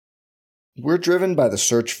We're driven by the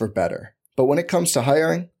search for better. But when it comes to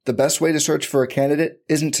hiring, the best way to search for a candidate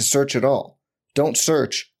isn't to search at all. Don't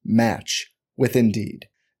search, match with Indeed.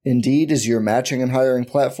 Indeed is your matching and hiring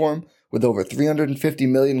platform with over 350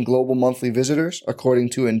 million global monthly visitors,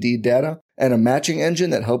 according to Indeed data, and a matching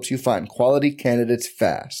engine that helps you find quality candidates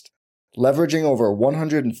fast. Leveraging over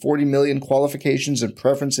 140 million qualifications and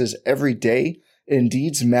preferences every day,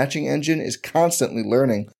 Indeed's matching engine is constantly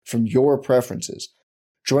learning from your preferences.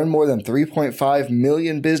 Join more than 3.5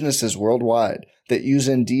 million businesses worldwide that use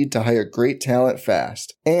Indeed to hire great talent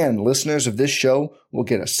fast. And listeners of this show will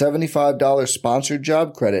get a $75 sponsored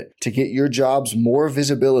job credit to get your jobs more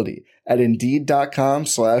visibility at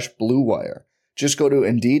Indeed.com/Blue Wire. Just go to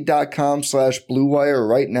Indeed.com/Blue Wire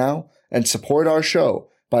right now and support our show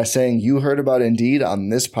by saying you heard about Indeed on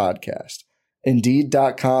this podcast.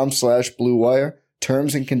 Indeed.com/Blue Wire.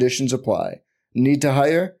 Terms and conditions apply. Need to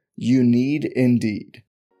hire? You need Indeed.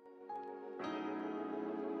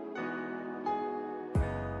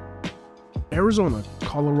 Arizona,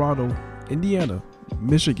 Colorado, Indiana,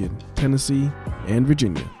 Michigan, Tennessee, and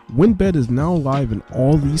Virginia. WynnBET is now live in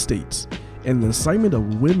all these states, and the assignment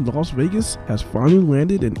of Wynn Las Vegas has finally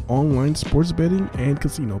landed in online sports betting and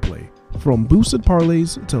casino play. From boosted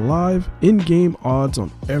parlays to live in-game odds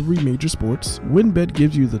on every major sports, WynnBET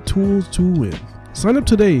gives you the tools to win. Sign up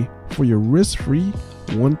today for your risk-free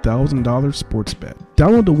 $1,000 sports bet.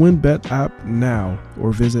 Download the WynnBET app now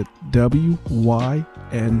or visit wynnbet.com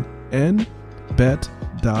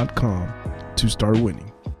to start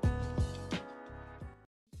winning.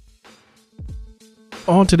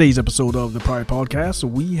 On today's episode of the Pride Podcast,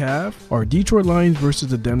 we have our Detroit Lions versus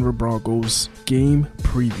the Denver Broncos game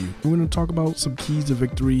preview. We're going to talk about some keys to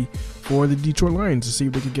victory for the Detroit Lions to see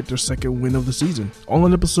if they can get their second win of the season. All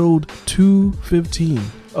in episode 215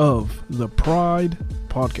 of the Pride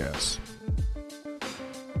Podcast.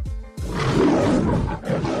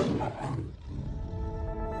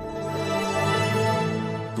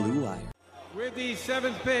 Blue Wire. With the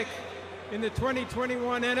 7th pick in the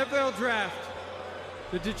 2021 NFL Draft,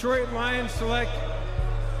 the Detroit Lions select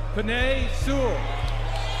Penei Sewell,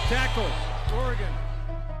 tackle, Oregon.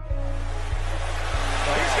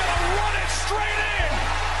 He's going to run it straight in.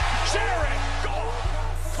 Jared, goal.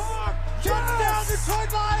 Carr, touchdown,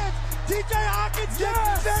 Detroit Lions. TJ Hawkinson,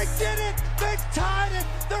 they did it. They tied it.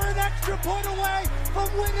 They're an extra point away from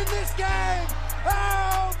winning this game.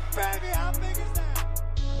 Oh, baby, how big is that?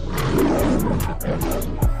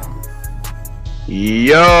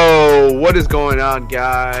 Yo, what is going on,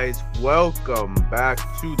 guys? Welcome back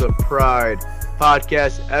to the Pride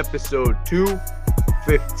Podcast, episode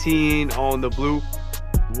 215 on the Blue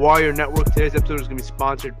Wire Network. Today's episode is going to be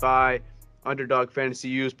sponsored by Underdog Fantasy.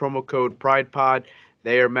 Use promo code PridePod.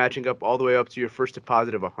 They are matching up all the way up to your first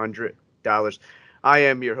deposit of $100. I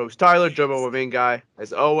am your host, Tyler, joined by my main guy,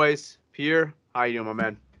 as always, Pierre. How you doing, my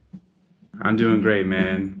man? I'm doing great,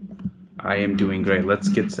 man. I am doing great. Let's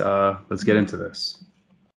get into this.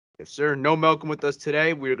 Yes, sir. No Malcolm with us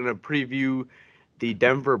today. We're going to preview the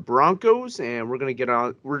Denver Broncos, and we're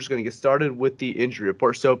just going to get started with the injury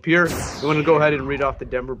report. So, Pierre, you want to go ahead and read off the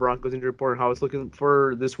Denver Broncos injury report and how it's looking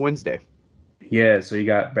for this Wednesday? Yeah, so you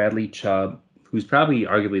got Bradley Chubb, who's probably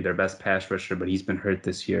arguably their best pass rusher, but he's been hurt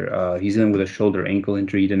this year. He's in with a shoulder ankle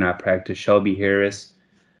injury. He did not practice. Shelby Harris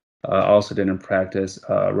also didn't practice.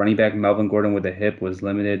 Running back Melvin Gordon with a hip was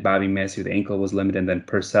limited. Bobby Massey with ankle was limited. And then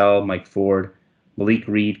Purcell, Mike Ford, Malik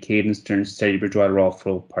Reed, Caden Stearns, Teddy Bridgewater, all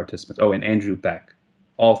full participants. Oh, and Andrew Beck,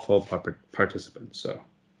 all full participants. So,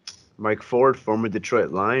 Mike Ford, former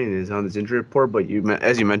Detroit Lion, is on this injury report. But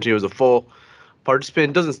as you mentioned, he was a full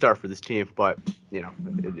participant. Doesn't start for this team, but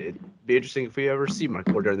it'd be interesting if we ever see Mike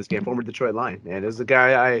Ford during this game. Former Detroit Lion, and as a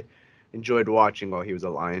guy I enjoyed watching while he was a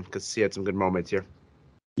Lion because he had some good moments here.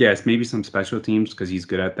 Yes, maybe some special teams because he's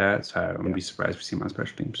good at that. So I wouldn't be surprised if we see him on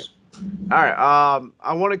special teams. All right.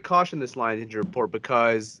 I want to caution this Lions injury report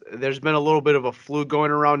because there's been a little bit of a flu going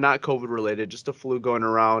around, not COVID related, just a flu going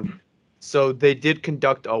around. So they did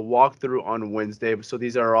conduct a walkthrough on Wednesday. So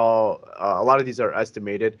these are all a lot of these are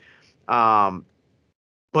estimated.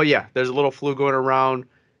 But yeah, there's a little flu going around.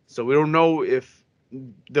 So we don't know if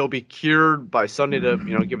they'll be cured by Sunday to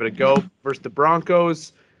give it a go versus the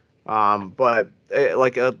Broncos. But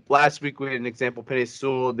last week we had an example, Penei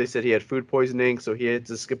Sewell, they said he had food poisoning, so he had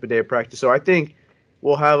to skip a day of practice. So I think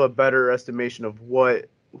we'll have a better estimation of who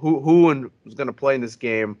is going to play in this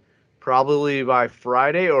game probably by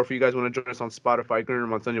Friday, or if you guys want to join us on Spotify, Green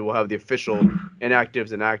Room on Sunday, we'll have the official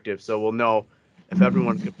inactives and actives. So we'll know if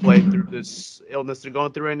everyone can play through this illness they're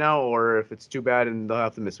going through right now, or if it's too bad and they'll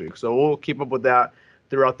have to miss a week. So we'll keep up with that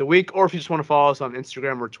throughout the week. Or if you just want to follow us on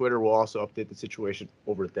Instagram or Twitter, we'll also update the situation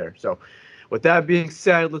over there. So with that being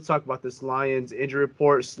said, let's talk about this Lions injury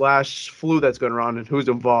report / flu that's going around and who's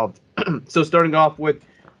involved. So starting off with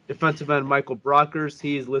defensive end Michael Brockers,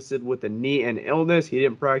 he's listed with a knee and illness. He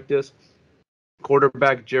didn't practice.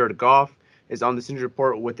 Quarterback Jared Goff is on this injury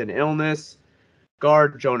report with an illness.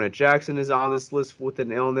 Guard Jonah Jackson is on this list with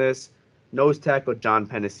an illness. Nose tackle John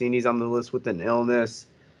Pennicini is on the list with an illness.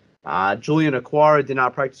 Julian Aquara did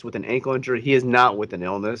not practice with an ankle injury. He is not with an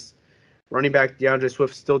illness. Running back DeAndre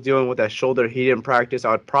Swift still dealing with that shoulder. He didn't practice.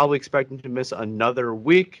 I would probably expect him to miss another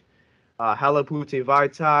week. Halapute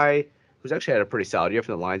Vaitai, who's actually had a pretty solid year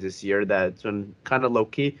for the Lions this year, that's been kind of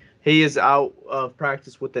low-key. He is out of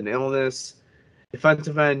practice with an illness.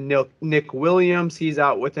 Defensive end Nick Williams, he's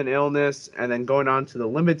out with an illness. And then going on to the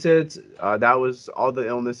limited, that was all the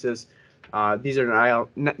illnesses. These are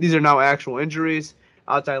now actual injuries.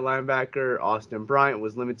 Outside linebacker Austin Bryant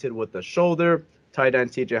was limited with a shoulder. Tight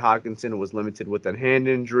end TJ Hawkinson was limited with a hand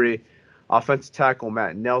injury. Offensive tackle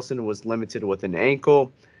Matt Nelson was limited with an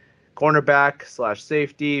ankle. Cornerback /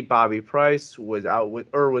 safety Bobby Price was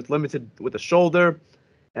limited with a shoulder.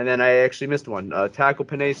 And then I actually missed one. Tackle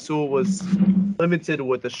Penei Sewell was limited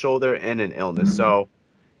with a shoulder and an illness. So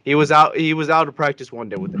he was out of practice one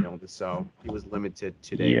day with an illness. So he was limited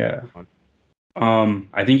today. Yeah.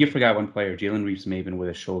 I think you forgot one player, Jalen Reeves-Maven, with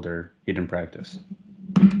a shoulder. He didn't practice.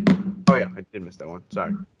 Oh yeah, I did miss that one.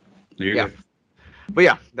 Sorry. You're good. But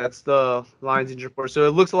yeah, that's the Lions injury report. So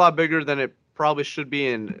it looks a lot bigger than it probably should be,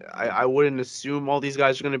 and I wouldn't assume all these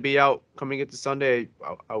guys are going to be out coming into Sunday.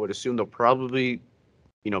 I would assume they'll probably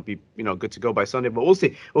be good to go by Sunday, but we'll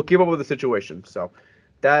see. We'll keep up with the situation. So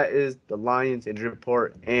that is the Lions injury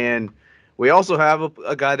report. And we also have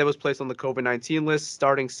a guy that was placed on the COVID-19 list,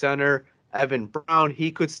 starting center Evan Brown.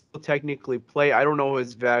 He could still technically play. I don't know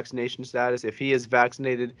his vaccination status. If he is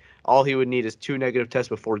vaccinated, all he would need is 2 negative tests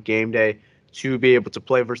before game day to be able to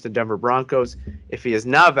play versus the Denver Broncos. If he is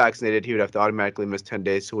not vaccinated, he would have to automatically miss 10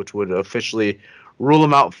 days, which would officially rule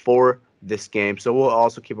him out for this game. So we'll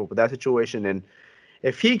also keep up with that situation. And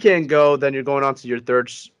if he can't go, then you're going on to your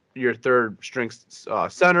third string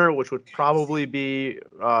center, which would probably be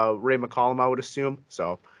Ray McCollum, I would assume.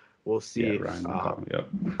 So we'll see. Yeah, Ryan McCollum. Yep.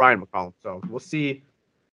 Ryan McCollum. So we'll see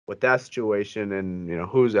with that situation and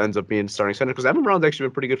who ends up being starting center, because Evan Brown's actually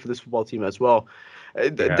been pretty good for this football team as well.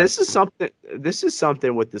 This is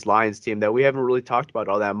something with this Lions team that we haven't really talked about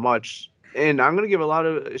all that much. And I'm going to give a lot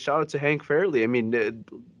of shout out to Hank Fairley. I mean,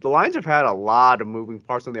 the Lions have had a lot of moving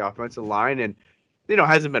parts on the offensive line, and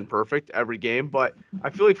hasn't been perfect every game, but I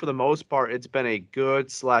feel like for the most part, it's been a good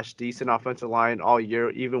 / decent offensive line all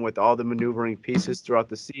year, even with all the maneuvering pieces throughout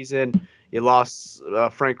the season. You lost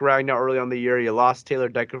Frank Ragnow early on the year. You lost Taylor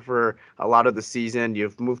Decker for a lot of the season.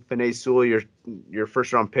 You've moved Penei Sewell, your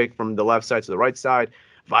first-round pick, from the left side to the right side.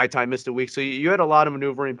 Vaitai missed a week. So you had a lot of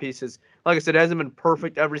maneuvering pieces. Like I said, it hasn't been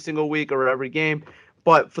perfect every single week or every game,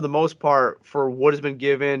 but for the most part, for what has been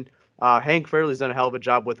given, Hank Fairley's done a hell of a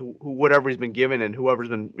job with whatever he's been given and whoever's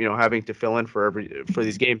been having to fill in for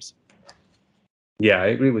these games. Yeah, I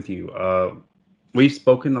agree with you. We've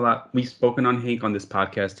spoken a lot. We've spoken on Hank on this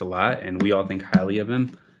podcast a lot, and we all think highly of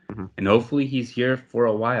him. Mm-hmm. And hopefully he's here for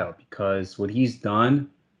a while, because what he's done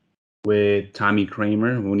with Tommy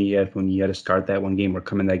Kramer when he had to start that one game or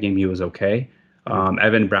come in that game, he was okay. Mm-hmm.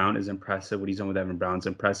 Evan Brown is impressive. What he's done with Evan Brown's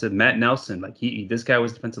impressive. Matt Nelson, this guy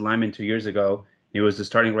was defensive lineman 2 years ago. He was the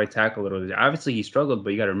starting right tackle. Obviously, he struggled, but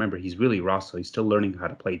you got to remember, he's really raw, so he's still learning how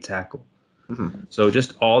to play tackle. Mm-hmm. So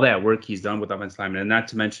just all that work he's done with offensive linemen, and not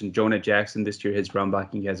to mention Jonah Jackson this year, his run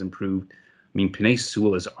blocking has improved. I mean, Penei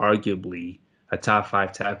Sewell is arguably a top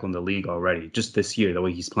 5 tackle in the league already, just this year, the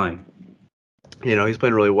way he's playing. He's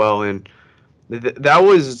playing really well, and that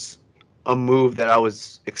was a move that I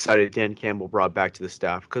was excited Dan Campbell brought back to the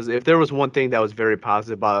staff, because if there was one thing that was very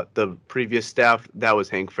positive about the previous staff, that was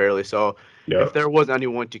Hank Fairley. So if there was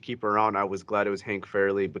anyone to keep around, I was glad it was Hank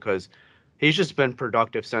Fairley, because he's just been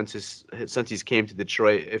productive since he's came to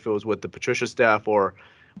Detroit, if it was with the Patricia staff or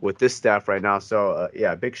with this staff right now. So,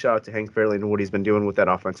 big shout out to Hank Fairley and what he's been doing with that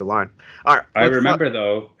offensive line. All right. I remember,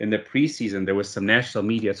 though, in the preseason, there was some national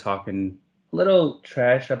media talking a little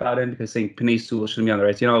trash about him, because saying Penei Sewell shouldn't be on the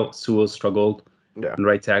right. Sewell struggled on the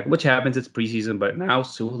right tackle, which happens. It's preseason, but now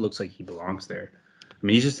Sewell looks like he belongs there. I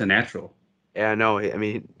mean, he's just a natural. Yeah, no, I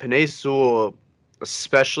mean, Penei Sewell,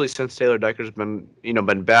 especially since Taylor Decker's been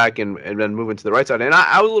back and been moving to the right side. And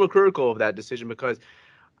I was a little critical of that decision, because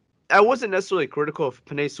I wasn't necessarily critical of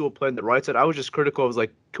Penei Sewell playing the right side. I was just critical of,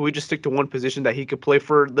 can we just stick to one position that he could play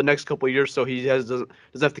for the next couple of years, so he doesn't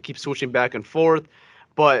have to keep switching back and forth.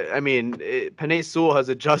 But, I mean, Penei Sewell has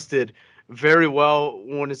adjusted very well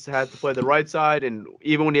when he had to play the right side, and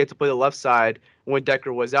even when he had to play the left side when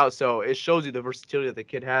Decker was out. So it shows you the versatility that the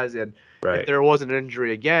kid has. And if Right. there wasn't an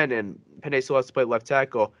injury again and Penei Sewell has to play left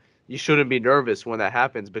tackle, you shouldn't be nervous when that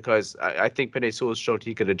happens, because I think Penei Sewell showed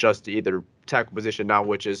he could adjust to either tackle position now,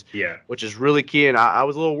 which is Yeah. really key. And I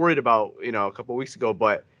was a little worried about, a couple of weeks ago,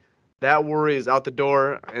 but that worry is out the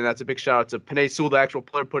door, and that's a big shout out to Penei Sewell, the actual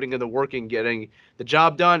player, putting in the work and getting the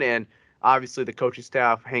job done, and obviously the coaching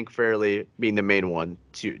staff, Hank Fairley being the main one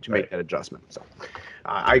to make that adjustment. So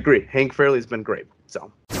I agree. Hank Fairley has been great.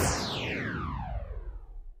 So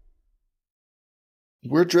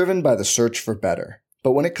we're driven by the search for better.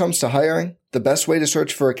 But when it comes to hiring, the best way to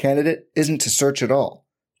search for a candidate isn't to search at all.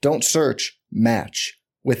 Don't search, match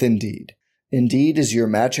with Indeed. Indeed is your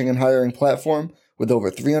matching and hiring platform with over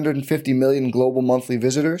 350 million global monthly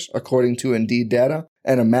visitors, according to Indeed data,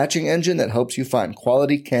 and a matching engine that helps you find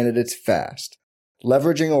quality candidates fast.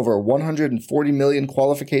 Leveraging over 140 million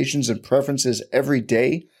qualifications and preferences every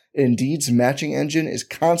day, Indeed's matching engine is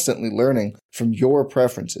constantly learning from your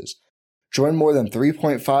preferences. Join more than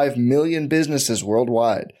 3.5 million businesses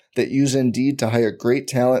worldwide that use Indeed to hire great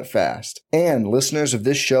talent fast. And listeners of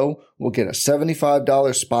this show will get a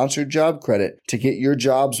 $75 sponsored job credit to get your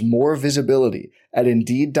jobs more visibility at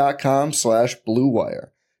Indeed.com/Blue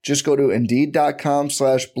Wire. Just go to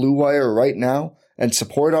Indeed.com/Blue Wire right now and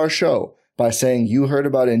support our show by saying you heard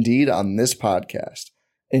about Indeed on this podcast.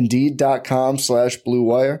 Indeed.com/Blue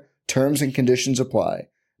Wire. Terms and conditions apply.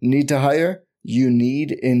 Need to hire? You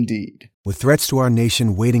need Indeed. With threats to our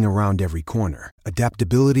nation waiting around every corner,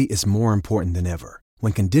 adaptability is more important than ever.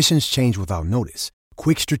 When conditions change without notice,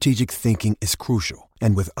 quick strategic thinking is crucial.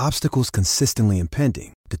 And with obstacles consistently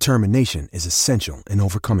impending, determination is essential in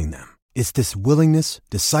overcoming them. It's this willingness,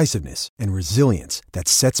 decisiveness, and resilience that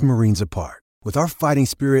sets Marines apart. With our fighting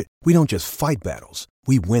spirit, we don't just fight battles,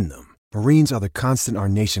 we win them. Marines are the constant our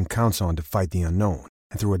nation counts on to fight the unknown.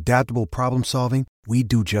 And through adaptable problem solving, we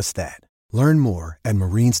do just that. Learn more at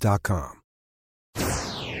Marines.com.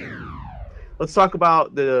 let's talk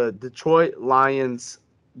about the Detroit Lions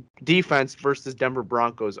defense versus Denver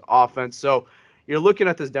Broncos offense. So you're looking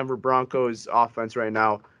at this Denver Broncos offense right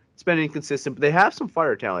now. It's been inconsistent, but they have some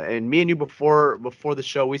fire talent. And me and you before the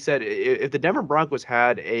show, we said if the Denver Broncos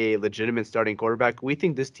had a legitimate starting quarterback, we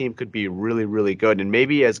think this team could be really, really good, and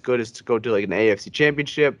maybe as good as to go to like an AFC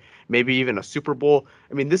Championship, maybe even a Super Bowl.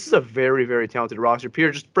 I mean, this is a very, very talented roster.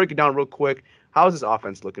 Peter, just break it down real quick. How is this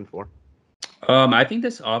offense looking for? I think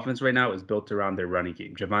this offense right now is built around their running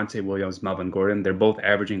game. Javonte Williams, Melvin Gordon, they're both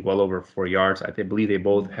averaging well over 4 yards. I believe they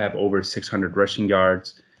both have over 600 rushing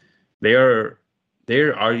yards. They're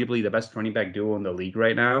arguably the best running back duo in the league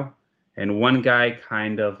right now. And one guy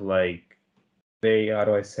kind of like how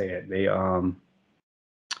do I say it?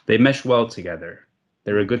 They mesh well together.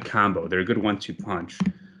 They're a good combo. They're a good 1-2 punch.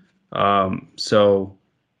 So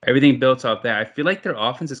everything built off that. I feel like their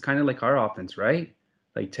offense is kind of like our offense, right?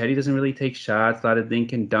 Like Teddy doesn't really take shots, a lot of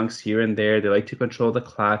dink and dunks here and there. They like to control the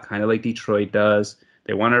clock, kind of like Detroit does.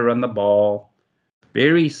 They want to run the ball.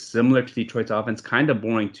 Very similar to Detroit's offense, kind of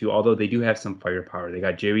boring too, although they do have some firepower. They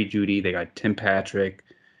got Jerry Jeudy, they got Tim Patrick.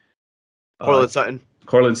 Cortland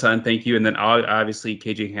Sutton, thank you. And then obviously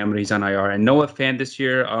KJ Hamler, he's on IR. And Noah Fant this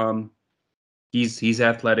year, he's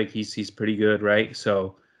athletic, he's pretty good, right?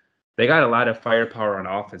 So they got a lot of firepower on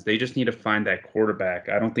offense. They just need to find that quarterback.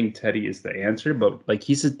 I don't think Teddy is the answer, but like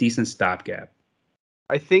he's a decent stopgap.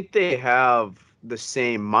 I think they have the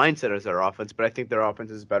same mindset as their offense, but I think their offense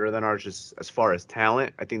is better than ours just as far as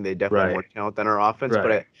talent. I think they definitely have more talent than our offense,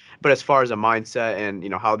 but as far as a mindset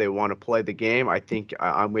and how they want to play the game, I think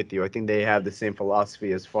I'm with you. I think they have the same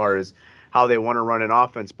philosophy as far as how they want to run an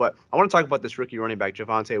offense. But I want to talk about this rookie running back,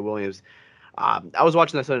 Javonte Williams. I was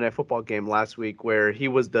watching that Sunday Night Football game last week where he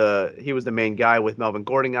was the main guy with Melvin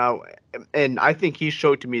Gordon out, and I think he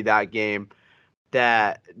showed to me that game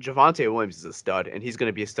that Javonte Williams is a stud, and he's going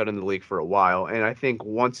to be a stud in the league for a while. And I think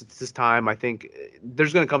once it's this time, I think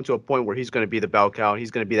there's going to come to a point where he's going to be the bell cow.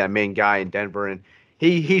 He's going to be that main guy in Denver, and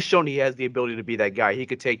he's shown he has the ability to be that guy. He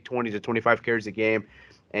could take 20 to 25 carries a game,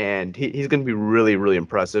 and he's going to be really, really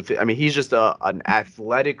impressive. I mean, he's just an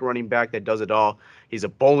athletic running back that does it all. He's a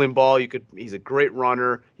bowling ball. He's a great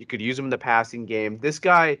runner. You could use him in the passing game. This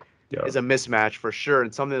guy is a mismatch for sure,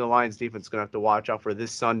 and something the Lions defense is going to have to watch out for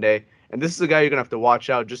this Sunday. And this is a guy you're going to have to watch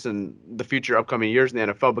out just in the future upcoming years in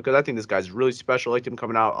the NFL, because I think this guy's really special. I liked him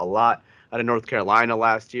coming out a lot out of North Carolina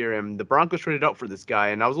last year, and the Broncos traded up for this guy,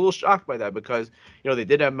 and I was a little shocked by that because they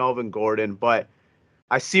did have Melvin Gordon, but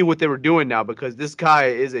I see what they were doing now because this guy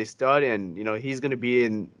is a stud, and he's going to be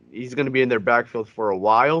in their backfield for a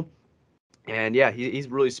while. And yeah, he's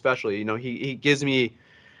really special. He gives me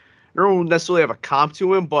don't necessarily have a comp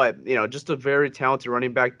to him, but just a very talented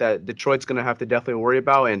running back that Detroit's going to have to definitely worry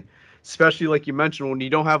about, and especially like you mentioned, when you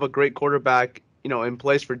don't have a great quarterback, in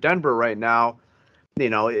place for Denver right now, you're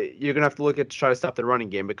going to have to look at to try to stop the running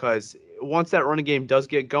game, because once that running game does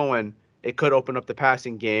get going, it could open up the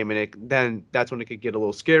passing game, and then that's when it could get a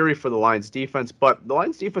little scary for the Lions defense. But the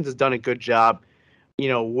Lions defense has done a good job,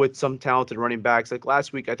 with some talented running backs. Like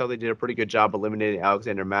last week, I thought they did a pretty good job eliminating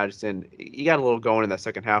Alexander Madison. He got a little going in that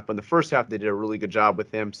second half, but in the first half, they did a really good job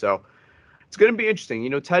with him. So it's going to be interesting.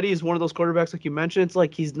 Teddy is one of those quarterbacks, like you mentioned. It's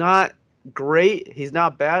like he's not great, he's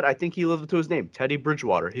not bad. I think he lives up to his name, Teddy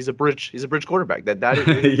Bridgewater. He's a bridge quarterback. That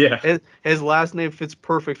is, Yeah. his last name fits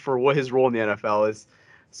perfect for what his role in the NFL is.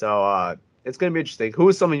 So it's going to be interesting. Who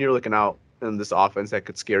is someone you're looking out in this offense that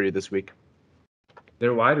could scare you this week?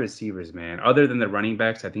 They're wide receivers, man. Other than the running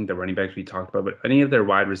backs, I think the running backs we talked about, but any of their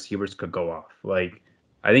wide receivers could go off. Like,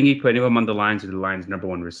 I think you put any of them on the Lions, or the Lions' number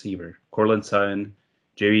one receiver. Cortland Sutton,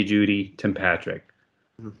 Jerry Jeudy, Tim Patrick.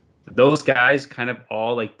 Mhm. Those guys kind of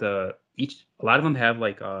all a lot of them have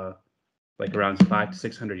like around 500 to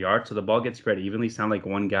 600 yards. So the ball gets spread evenly. Sound like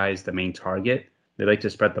one guy is the main target. They like to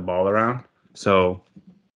spread the ball around. So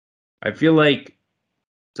I feel like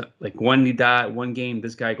one game,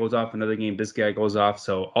 this guy goes off, another game, this guy goes off.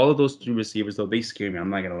 So all of those three receivers, though, they scare me. I'm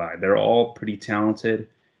not gonna lie, they're all pretty talented.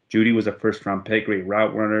 Judy was a first-round pick, great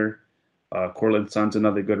route runner. Cortland Sutton's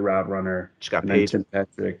another good route runner. Just got and paid. Then Tim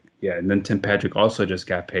Patrick, and then Tim Patrick also just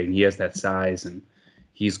got paid. And he has that size, and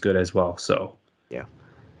he's good as well. So Yeah.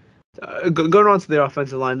 Going on to the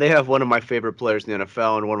offensive line, they have one of my favorite players in the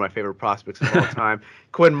NFL and one of my favorite prospects of all time.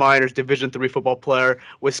 Quinn Miners, Division III football player,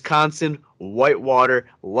 Wisconsin, Whitewater.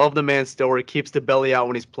 Love the man still, where he keeps the belly out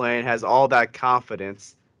when he's playing, has all that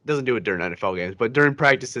confidence. Doesn't do it during NFL games, but during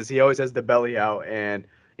practices, he always has the belly out, and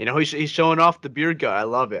he's showing off the beard gut. I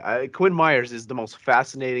love it. Quinn Miners is the most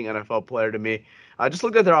fascinating NFL player to me. Just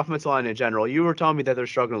look at their offensive line in general. You were telling me that they're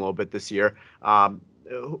struggling a little bit this year.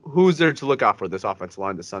 Who's there to look out for this offensive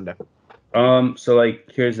line this Sunday? So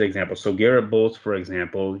here's the example. So Garrett Bowles, for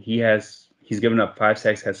example, he's given up 5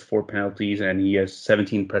 sacks, has 4 penalties, and he has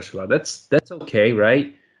 17 pressure allowed. That's okay,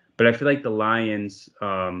 right? But I feel like the Lions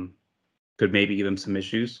could maybe give him some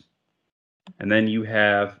issues. And then you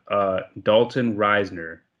have Dalton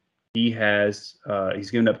Reisner.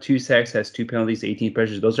 He's given up 2 sacks, has 2 penalties, 18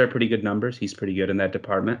 pressures. Those are pretty good numbers. He's pretty good in that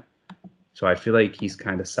department. So I feel like he's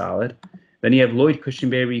kind of solid. Then you have Lloyd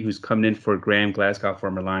Cushenberry, who's coming in for Graham Glasgow,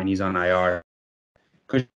 former Lion. He's on IR.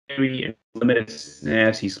 Cushenberry, in limited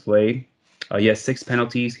snaps he's played, he has 6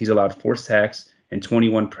 penalties. He's allowed 4 sacks and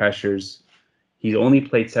 21 pressures. He's only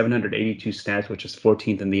played 782 snaps, which is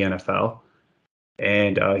 14th in the NFL.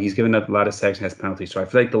 And he's given up a lot of sacks and has penalties. So I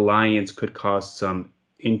feel like the Lions could cause some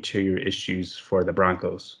interior issues for the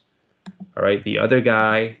Broncos. All right. The other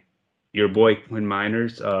guy, your boy Quinn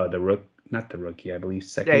Miners, not the rookie, I believe,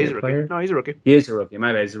 second he's a rookie. player. No, he's a rookie. He is a rookie.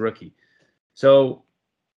 My bad, he's a rookie. So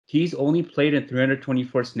he's only played in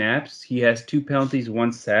 324 snaps. He has 2 penalties,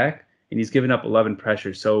 1 sack, and he's given up 11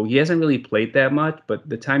 pressures. So he hasn't really played that much, but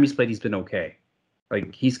the time he's played, he's been okay.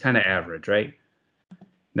 Like, he's kind of average, right?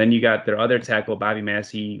 Then you got their other tackle, Bobby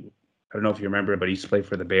Massey. I don't know if you remember, but he used to play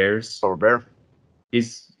for the Bears. Over Bear.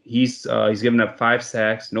 He's given up 5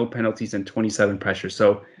 sacks, no penalties, and 27 pressures.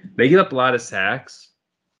 So they give up a lot of sacks.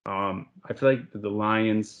 I feel like the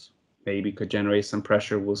Lions maybe could generate some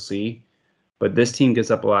pressure. We'll see. But this team gives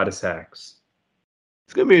up a lot of sacks.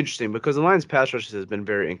 It's going to be interesting because the Lions' pass rush has been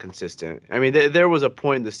very inconsistent. I mean, there was a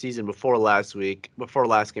point in the season before last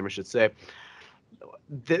game, I should say.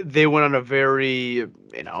 They went on a very,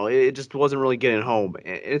 it just wasn't really getting home.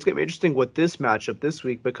 And it's going to be interesting with this matchup this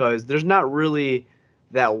week, because there's not really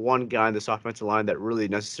that one guy in this offensive line that really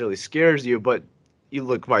necessarily scares you, but you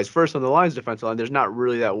look vice versa on the Lions defensive line, there's not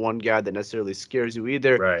really that one guy that necessarily scares you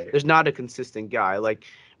either. Right. There's not a consistent guy. Like,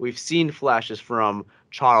 we've seen flashes from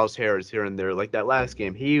Charles Harris here and there. Like that last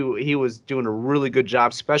game, he was doing a really good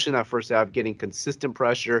job, especially in that first half, getting consistent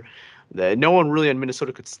pressure. No one really in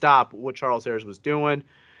Minnesota could stop what Charles Harris was doing.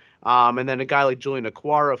 And then a guy like Julian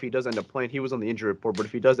Aquara, if he does end up playing, he was on the injury report, but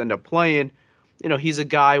if he does end up playing, he's a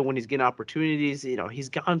guy when he's getting opportunities, he's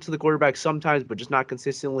gotten to the quarterback sometimes, but just not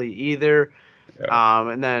consistently either. Yeah.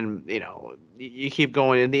 And then, you keep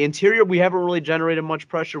going. In the interior, we haven't really generated much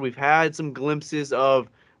pressure. We've had some glimpses of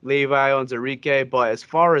Levi Onwuzurike, but as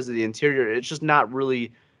far as the interior, it's just not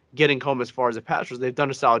really getting home as far as a pass rush. They've done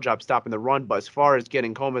a solid job stopping the run, but as far as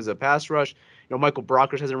getting home as a pass rush, Michael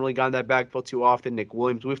Brockers hasn't really gotten that backfield too often. Nick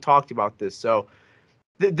Williams, we've talked about this. So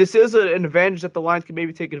this is an advantage that the Lions can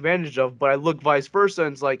maybe take advantage of, but I look vice versa,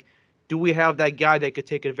 and it's like, do we have that guy that could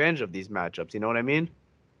take advantage of these matchups? You know what I mean?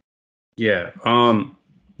 Yeah.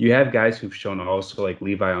 You have guys who've shown also, like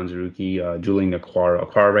Levi Onwuzurike, Julian Okwara.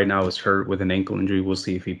 Okwara right now is hurt with an ankle injury. We'll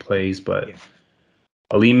see if he plays. But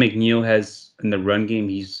Aleem McNeil has, in the run game,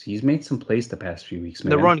 he's made some plays the past few weeks, man.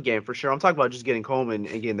 The run game, for sure. I'm talking about just getting home and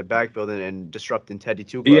getting the backfield and disrupting Teddy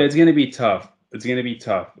Two Gloves. Yeah, it's going to be tough. It's going to be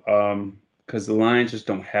tough because the Lions just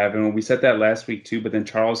don't have him. We said that last week too, but then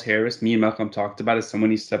Charles Harris, me and Malcolm talked about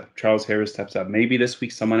it. Charles Harris steps up. Maybe this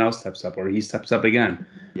week someone else steps up or he steps up again.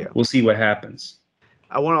 Yeah. We'll see what happens.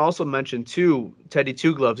 I want to also mention, too, Teddy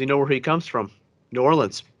Two Gloves. You know where he comes from? New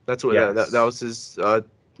Orleans. That's what that was his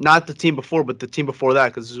not the team before, but the team before that,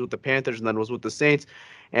 because this was with the Panthers and then was with the Saints.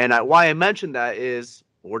 And why I mentioned that is,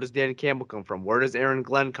 where does Dan Campbell come from? Where does Aaron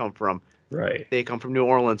Glenn come from? Right. They come from New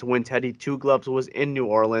Orleans when Teddy Two Gloves was in New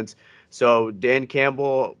Orleans. So Dan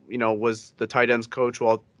Campbell, was the tight ends coach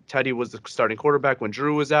while Teddy was the starting quarterback when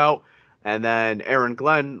Drew was out. And then Aaron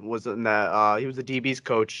Glenn was he was the DB's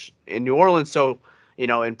coach in New Orleans. So,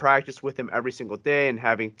 in practice with him every single day and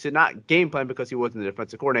having to not game plan because he wasn't the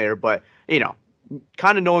defensive coordinator, but,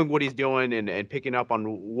 kind of knowing what he's doing and picking up on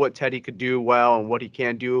what Teddy could do well and what he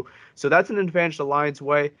can do. So that's an advantage the Lions'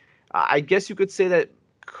 way. I guess you could say that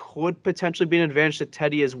could potentially be an advantage to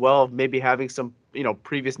Teddy as well, maybe having some,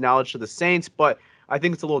 previous knowledge to the Saints, but I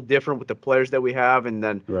think it's a little different with the players that we have and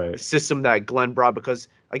then the system that Glenn brought because,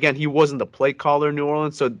 again, he wasn't the play caller in New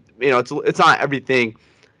Orleans, so, it's not everything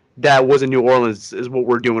that was in New Orleans is what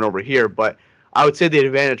we're doing over here, but I would say the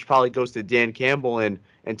advantage probably goes to Dan Campbell and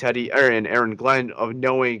Aaron Glenn of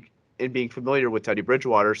knowing and being familiar with Teddy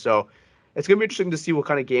Bridgewater. So it's going to be interesting to see what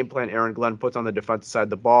kind of game plan Aaron Glenn puts on the defensive side of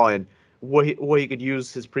the ball and what he could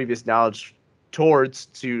use his previous knowledge towards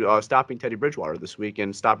to stopping Teddy Bridgewater this week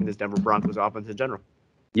and stopping this Denver Broncos offense in general.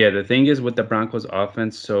 Yeah, the thing is with the Broncos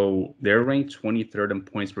offense, so they're ranked 23rd in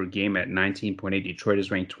points per game at 19.8. Detroit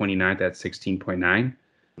is ranked 29th at 16.9.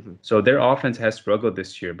 So their offense has struggled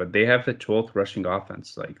this year, but they have the 12th rushing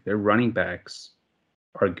offense. Like, their running backs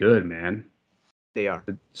are good, man. They are.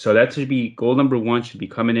 So that should be goal number one, should be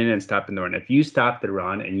coming in and stopping the run. If you stop the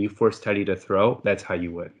run and you force Teddy to throw, that's how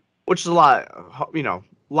you win. Which is a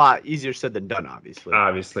lot easier said than done, obviously.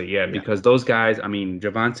 Obviously, yeah, because those guys,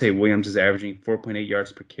 Javonte Williams is averaging 4.8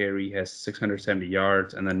 yards per carry, he has 670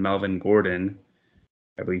 yards, and then Melvin Gordon,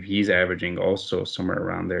 I believe he's averaging also somewhere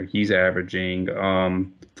around there. He's averaging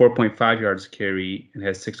 4.5 yards carry and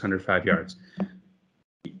has 605 yards.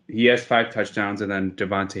 He has 5 touchdowns, and then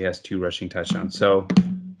Javonte has 2 rushing touchdowns. So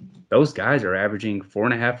those guys are averaging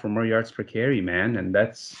 4.5 or more yards per carry, man, and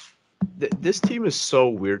that's... This team is so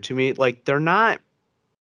weird to me. Like, they're not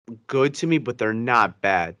good to me, but they're not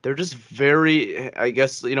bad. They're just very, I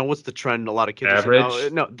guess, what's the trend? A lot of kids average. Say,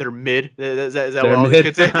 no, they're mid. Is that what all these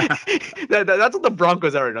kids say? That's what the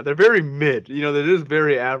Broncos are right now. They're very mid. They're just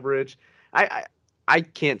very average. I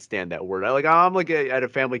can't stand that word. I'm at a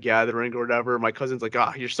family gathering or whatever. My cousin's like,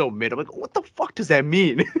 "Oh, you're so mid." I'm like, "What the fuck does that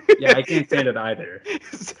mean?" Yeah, I can't stand it either.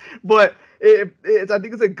 But I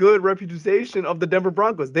think it's a good reputation of the Denver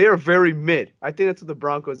Broncos. They are very mid. I think that's what the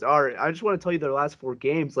Broncos are. I just want to tell you their last 4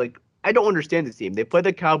 games. Like, I don't understand this team. They played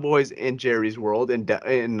the Cowboys in Jerry's world in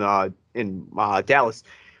Dallas.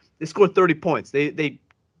 They scored 30 points. They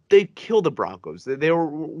killed the Broncos. They were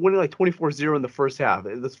winning like 24-0 in the first half.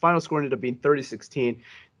 The final score ended up being 30-16.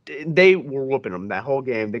 They were whooping them that whole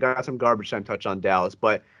game. They got some garbage time touch on Dallas,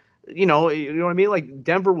 but you know what I mean? Like,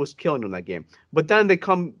 Denver was killing them that game. But then they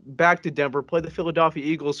come back to Denver, play the Philadelphia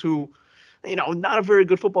Eagles, who, not a very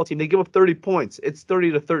good football team. They give up 30 points. It's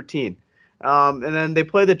 30-13. And then they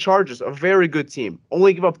play the Chargers, a very good team.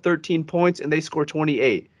 Only give up 13 points, and they score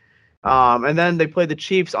 28. And then they play the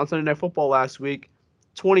Chiefs on Sunday Night Football last week.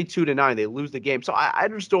 22-9, they lose the game. So I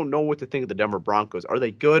just don't know what to think of the Denver Broncos. Are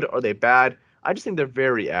they good? Are they bad? I just think they're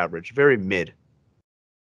very average, very mid.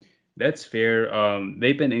 That's fair.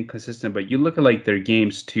 They've been inconsistent, but you look at like their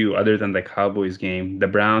games too, other than the Cowboys game. The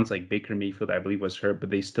Browns, like Baker Mayfield, I believe was hurt, but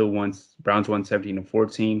they still won. Browns won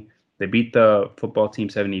 17-14. They beat the football team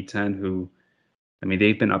 70-10, who,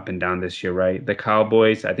 they've been up and down this year, right? The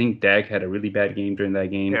Cowboys, I think Dak had a really bad game during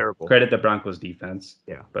that game. Terrible. Credit the Broncos defense.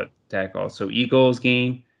 Yeah. But Dak also. Eagles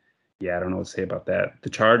game, yeah, I don't know what to say about that. The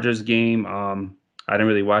Chargers game, I didn't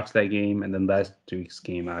really watch that game. And then last week's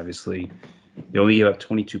game, obviously, they only gave up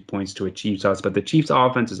 22 points to a Chiefs offense. But the Chiefs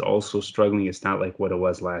offense is also struggling. It's not like what it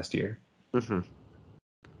was last year. Mm-hmm.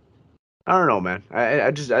 I don't know, man.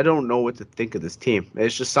 I don't know what to think of this team.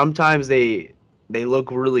 It's just sometimes they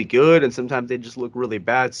look really good, and sometimes they just look really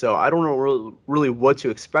bad. So I don't know really what to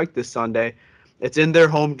expect this Sunday. It's in their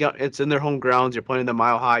home grounds. You're playing the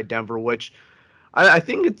Mile High Denver, which I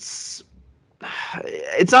think it's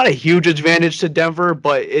not a huge advantage to Denver,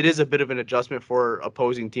 but it is a bit of an adjustment for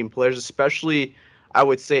opposing team players, especially I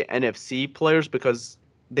would say NFC players because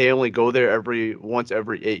they only go there once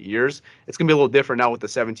every 8 years. It's gonna be a little different now with the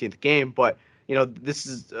 17th game, but this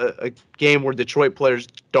is a game where Detroit players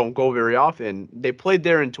don't go very often. They played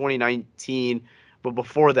there in 2019, but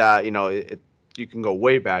before that, you can go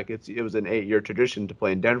way back. It was an 8-year tradition to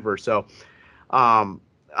play in Denver. So, um,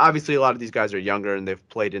 obviously, a lot of these guys are younger and they've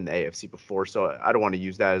played in the AFC before. So I don't want to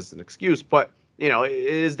use that as an excuse, but it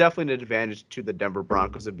is definitely an advantage to the Denver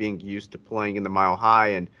Broncos of being used to playing in the Mile High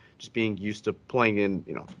and just being used to playing in.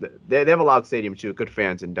 They have a loud stadium too, good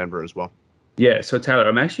fans in Denver as well. Yeah, so Tyler,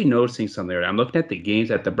 I'm actually noticing something right. I'm looking at the games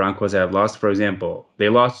that the Broncos have lost. For example, they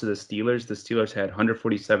lost to the Steelers. The Steelers had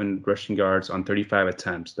 147 rushing yards on 35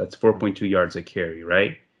 attempts. That's 4.2 yards a carry,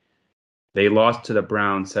 right? They lost to the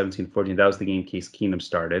Browns 17-14. That was the game Case Keenum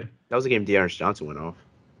started. That was the game Dearness Johnson went off.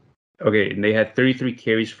 Okay, and they had 33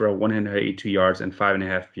 carries for 182 yards and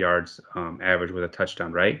 5.5 yards average with a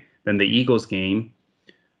touchdown, right? Then the Eagles game,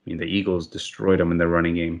 the Eagles destroyed them in the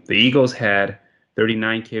running game. The Eagles had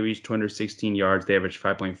 39 carries, 216 yards. They averaged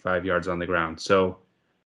 5.5 yards on the ground. So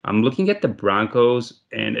I'm looking at the Broncos,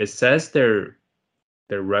 and it says their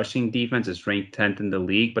rushing defense is ranked 10th in the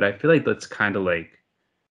league, but I feel like that's kind of like,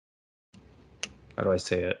 how do I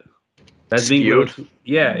say it? That's skewed. being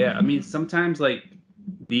real. Yeah. I mean, sometimes like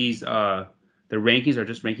these the rankings are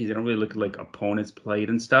just rankings. They don't really look at like opponents played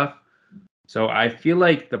and stuff. So I feel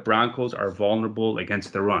like the Broncos are vulnerable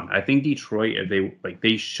against the run. I think Detroit, if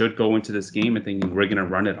they should go into this game and thinking we're gonna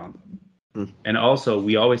run it on them. And also,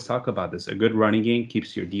 we always talk about this. A good running game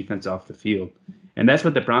keeps your defense off the field. And that's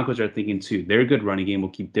what the Broncos are thinking too. Their good running game will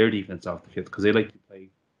keep their defense off the field because they like to play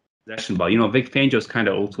possession ball. Vic Fangio's kind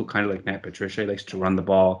of old school, kind of like Matt Patricia. He likes to run the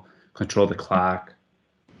ball, control the clock,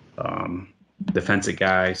 defensive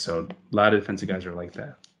guy. So a lot of defensive guys are like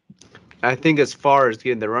that. I think as far as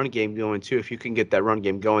getting the run game going too, if you can get that run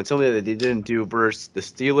game going, something that they didn't do versus the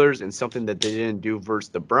Steelers and something that they didn't do versus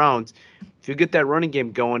the Browns, if you get that running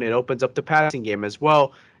game going, it opens up the passing game as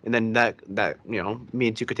well. And then that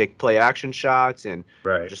means you could take play action shots and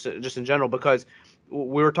just in general, because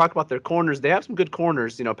we were talking about their corners. They have some good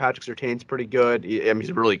corners. Patrick Surtain's pretty good.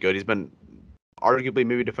 He's really good. He's been arguably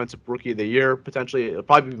maybe defensive rookie of the year, potentially. It'll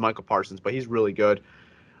probably be Michael Parsons, but he's really good.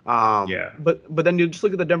 But then you just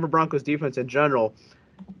look at the Denver Broncos defense in general.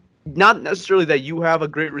 Not necessarily that you have a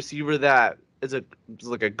great receiver that is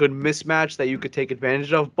like a good mismatch that you could take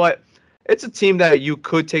advantage of, but it's a team that you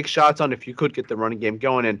could take shots on if you could get the running game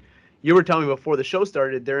going. And you were telling me before the show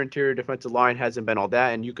started, their interior defensive line hasn't been all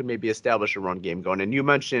that, and you could maybe establish a run game going. And you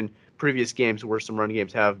mentioned previous games where some run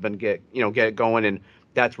games have been get it going, and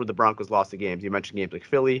that's where the Broncos lost the games. You mentioned games like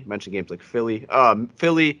Philly,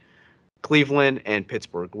 Cleveland, and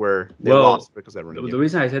Pittsburgh, where they lost because of that running game. The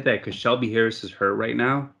reason I said that because Shelby Harris is hurt right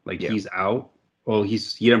now. He's out. Well, he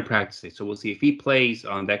didn't practice it, so we'll see if he plays.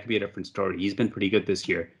 That could be a different story. He's been pretty good this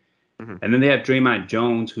year. Mm-hmm. And then they have Draymond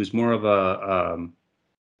Jones, who's more of a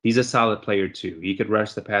he's a solid player too. He could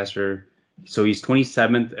rush the passer. So he's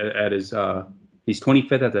 27th at his he's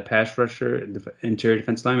 25th at the pass rusher, interior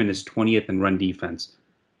defense lineman, and is 20th in run defense.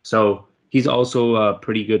 So he's also a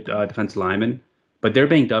pretty good defensive lineman. But they're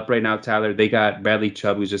banged up right now, Tyler. They got Bradley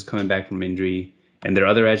Chubb, who's just coming back from injury. And their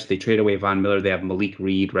other edge, they trade away Von Miller. They have Malik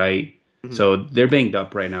Reed, right? Mm-hmm. So they're banged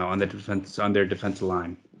up right now on their defensive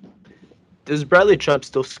line. Does Bradley Chubb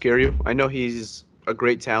still scare you? I know he's a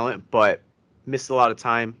great talent, but missed a lot of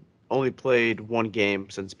time. Only played one game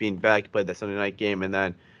since being back. He played that Sunday night game, and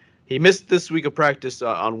then he missed this week of practice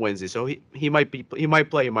on Wednesday. So he might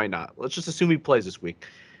play, he might not. Let's just assume he plays this week.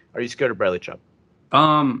 Are you scared of Bradley Chubb?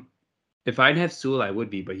 If I'd have Sewell, I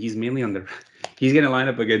would be, but he's mainly he's going to line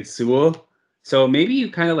up against Sewell. So maybe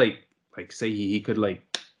you kind of like say he could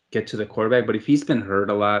get to the quarterback, but if he's been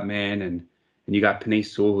hurt a lot, man, and you got Penei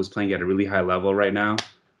Sewell, who's playing at a really high level right now,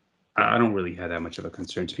 I don't really have that much of a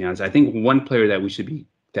concern, to be honest. I think one player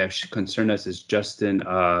that should concern us is Justin,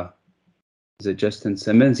 is it Justin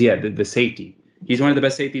Simmons? Yeah, the safety. He's one of the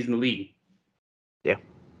best safeties in the league. Yeah.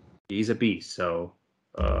 He's a beast, so...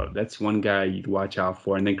 that's one guy you'd watch out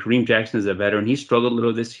for. And then Kareem Jackson is a veteran. He struggled a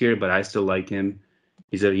little this year, but I still like him.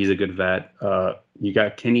 He's a good vet. You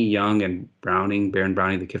got Kenny Young and Baron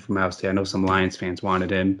Browning, the kid from Ohio State. I know some Lions fans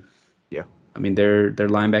wanted him. Yeah. I mean, their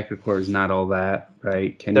linebacker core is not all that,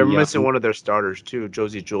 right? They're missing one of their starters, too.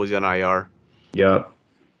 Josie Jules on IR. Yep.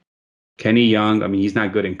 Kenny Young, I mean, he's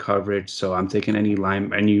not good in coverage, so I'm taking any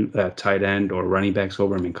tight end or running backs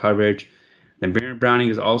over him in coverage. Then Baron Browning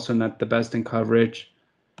is also not the best in coverage.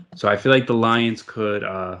 So I feel like the Lions could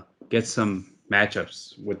get some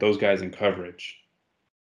matchups with those guys in coverage.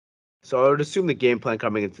 So I would assume the game plan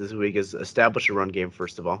coming into this week is establish a run game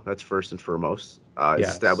first of all. That's first and foremost.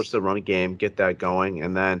 Establish Yes. the run game, get that going,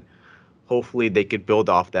 and then hopefully they could build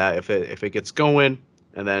off that if it gets going,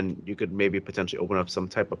 and then you could maybe potentially open up some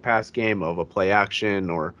type of pass game of a play action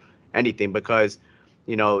or anything because,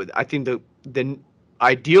 I think the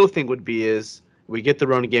ideal thing would be is we get the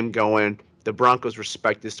run game going, the Broncos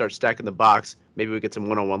respect it, start stacking the box, maybe we get some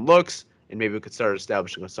one-on-one looks, and maybe we could start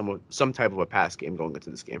establishing some type of a pass game going into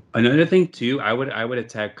this game. Another thing too, I would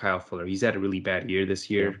attack Kyle Fuller. He's had a really bad year this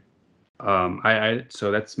Yeah. year.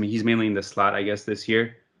 So that's me. He's mainly in the slot, I guess, this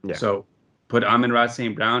year. Yeah. So put Amon-Ra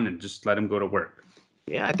St. Brown and just let him go to work.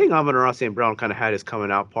 Yeah, I think Amon-Ra St. Brown kind of had his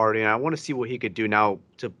coming out party, and I want to see what he could do now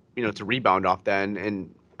to rebound off that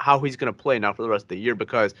and how he's going to play now for the rest of the year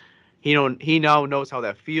because he now knows how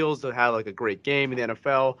that feels to have like a great game in the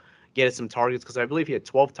NFL, get some targets because I believe he had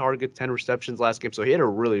 12 targets, 10 receptions last game, so he had a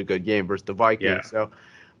really good game versus the Vikings. Yeah.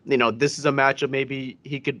 So, this is a matchup maybe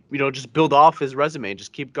he could just build off his resume,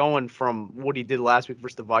 just keep going from what he did last week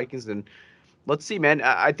versus the Vikings and. Let's see, man.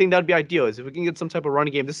 I think that'd be ideal. Is if we can get some type of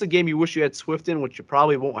running game. This is a game you wish you had Swift in, which you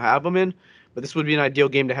probably won't have him in. But this would be an ideal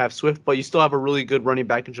game to have Swift. But you still have a really good running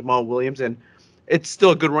back in Jamal Williams, and it's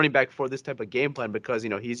still a good running back for this type of game plan because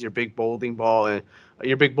he's your big bowling ball and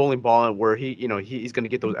where he's going to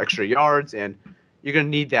get those extra yards, and you're going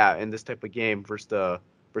to need that in this type of game versus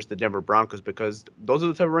the Denver Broncos because those are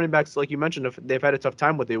the type of running backs like you mentioned. If they've had a tough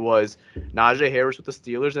time with it was Najee Harris with the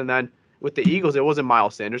Steelers, and then with the Eagles, it wasn't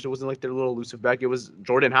Miles Sanders. It wasn't like their little elusive back. It was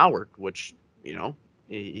Jordan Howard, which,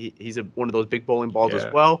 he's one of those big bowling balls as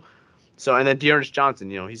well. So, and then Dearness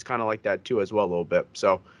Johnson, he's kind of like that too as well a little bit.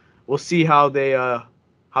 So we'll see how they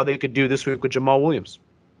could do this week with Jamal Williams.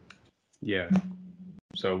 Yeah.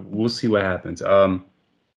 So we'll see what happens.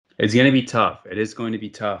 It's going to be tough. It is going to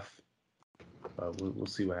be tough. But we'll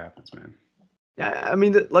see what happens, man. Yeah, I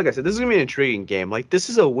mean, like I said, this is going to be an intriguing game. Like, this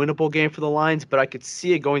is a winnable game for the Lions, but I could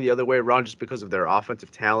see it going the other way around just because of their offensive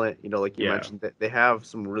talent. Like you mentioned, they have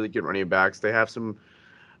some really good running backs. They have some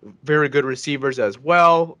very good receivers as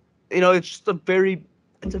well. It's just a very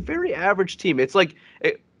average team. It's like,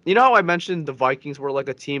 how I mentioned the Vikings were like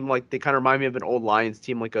a team, like they kind of remind me of an old Lions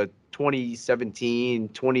team, like a 2017,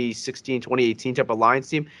 2016, 2018 type of Lions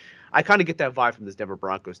team. I kind of get that vibe from this Denver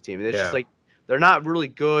Broncos team. And it's just like, they're not really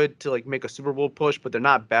good to like make a Super Bowl push, but they're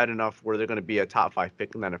not bad enough where they're going to be a top 5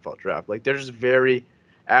 pick in the NFL draft. Like they're just very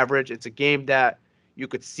average. It's a game that you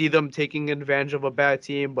could see them taking advantage of a bad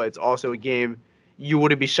team, but it's also a game you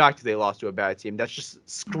wouldn't be shocked if they lost to a bad team. That just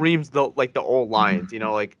screams the old Lions,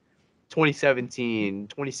 like 2017,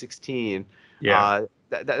 2016. Yeah.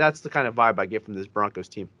 That's the kind of vibe I get from this Broncos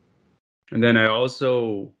team. And then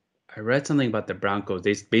I read something about the Broncos.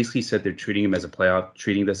 They basically said they're treating this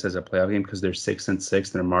as a playoff game because they're 6-6 and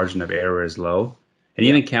their margin of error is low. And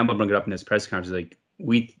even Campbell brought it up in his press conference.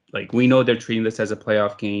 We know they're treating this as a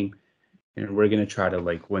playoff game, and we're gonna try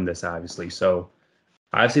to win this, obviously. So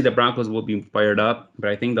obviously the Broncos will be fired up, but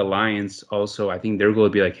I think the Lions also, I think their goal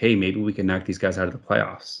would be like, hey, maybe we can knock these guys out of the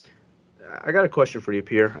playoffs. I got a question for you,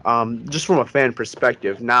 Pierre. Just from a fan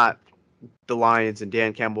perspective, not the Lions and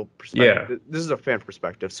Dan Campbell perspective. Yeah. This is a fan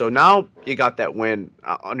perspective. So now you got that win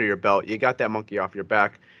under your belt. You got that monkey off your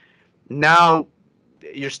back. Now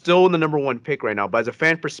you're still in the number 1 pick right now. But as a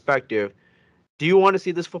fan perspective, do you want to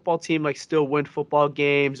see this football team still win football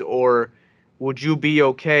games, or would you be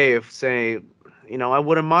okay if saying, I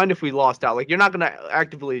wouldn't mind if we lost out? You're not going to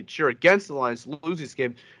actively cheer against the Lions lose this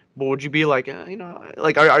game, but would you be like, are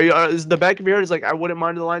you? Is the back of your head is I wouldn't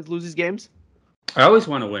mind the Lions lose these games? I always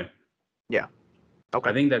want to win. Yeah. Okay.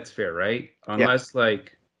 I think that's fair, right? Unless that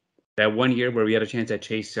one year where we had a chance at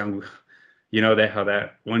Chase Young, how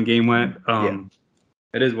that one game went.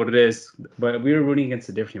 It is what it is. But we were rooting against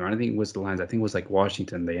a different team. I don't think it was the Lions. I think it was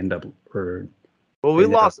Washington. They end up we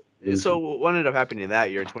lost. So what ended up happening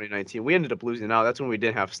that year in 2019? We ended up losing out. That's when we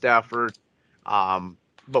didn't have Stafford.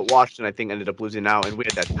 But Washington, I think, ended up losing out, and we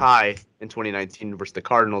had that tie in 2019 versus the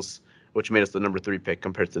Cardinals, which made us the number 3 pick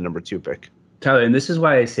compared to the number 2 pick. Tyler, and this is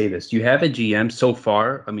why I say this. You have a GM so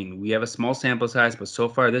far. I mean, we have a small sample size, but so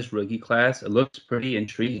far this rookie class, it looks pretty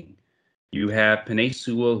intriguing. You have Penei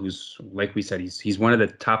Sewell, who's, like we said, he's one of the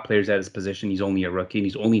top players at his position. He's only a rookie, and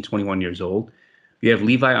he's only 21 years old. You have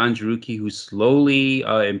Levi Onwuzurike, who's slowly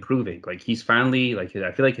improving. He's finally, I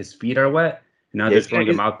feel like his feet are wet. Now they're throwing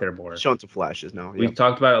him out there more. Showing some flashes now. We've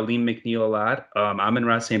talked about Aleem McNeil a lot.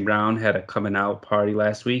 Amon-Ra St. Brown had a coming out party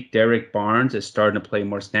last week. Derek Barnes is starting to play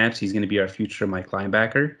more snaps. He's going to be our future Mike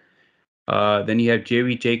linebacker. Then you have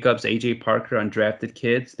Jerry Jacobs, A.J. Parker, undrafted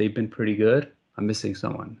kids. They've been pretty good. I'm missing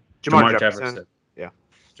someone. Jamar Jefferson. Yeah.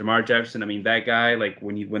 Jamar Jefferson, I mean, that guy, like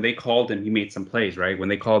when they called him, he made some plays, right? When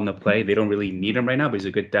they called him to play, they don't really need him right now, but he's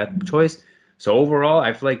a good depth choice. So overall,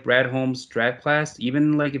 I feel like Brad Holmes' draft class,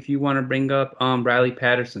 even like if you want to bring up Riley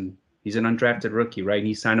Patterson, he's an undrafted rookie, right? And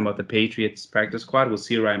he signed him with the Patriots practice squad. We'll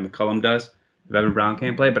see what Ryan McCullum does if Evan Brown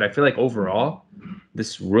can't play. But I feel like overall,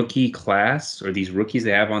 this rookie class or these rookies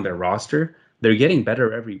they have on their roster, they're getting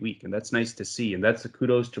better every week, and that's nice to see. And that's a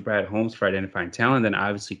kudos to Brad Holmes for identifying talent, and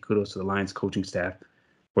obviously kudos to the Lions coaching staff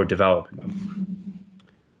for developing them.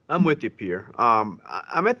 I'm with you, Pierre. I'm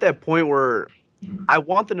at that point where I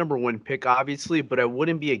want the number one pick, obviously, but I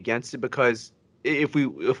wouldn't be against it because if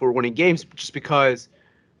we're winning games, just because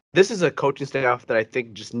this is a coaching staff that I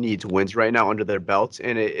think just needs wins right now under their belts,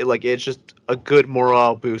 and it's just a good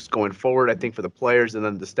morale boost going forward. I think for the players and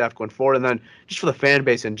then the staff going forward, and then just for the fan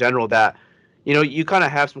base in general that. You kind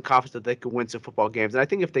of have some confidence that they could win some football games. And I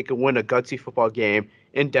think if they could win a gutsy football game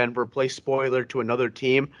in Denver, play spoiler to another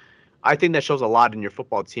team, I think that shows a lot in your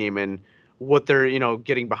football team and what they're,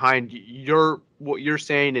 getting behind what you're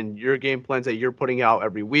saying and your game plans that you're putting out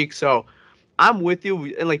every week. So I'm with you.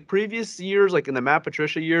 In like previous years, like in the Matt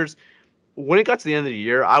Patricia years, when it got to the end of the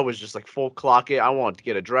year, I was just like full clock it. I wanted to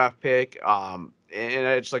get a draft pick. And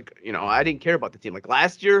it's like, I didn't care about the team. Like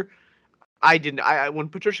last year, I didn't. When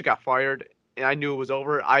Patricia got fired and I knew it was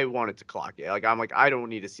over, I wanted to clock it. Like I'm like, I don't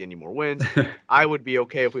need to see any more wins. I would be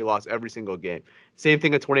okay if we lost every single game. Same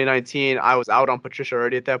thing in 2019. I was out on Patricia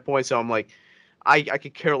already at that point, so I'm like, I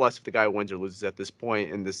could care less if the guy wins or loses at this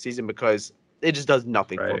point in this season because it just does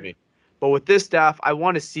nothing for me. But with this staff, I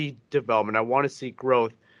want to see development. I want to see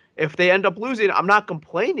growth. If they end up losing, I'm not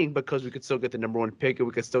complaining because we could still get the number one pick and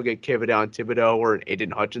we could still get Kevin Thibodeau or an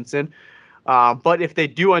Aiden Hutchinson. But if they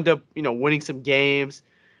do end up, winning some games,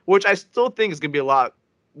 which I still think is going to be a lot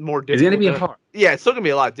more difficult. It's going to be hard. Yeah, it's still going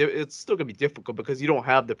to be it's still going to be difficult because you don't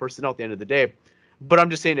have the personnel at the end of the day. But I'm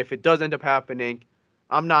just saying if it does end up happening,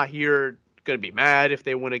 I'm not here going to be mad if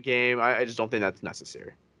they win a game. I just don't think that's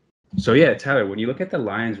necessary. So, yeah, Tyler, when you look at the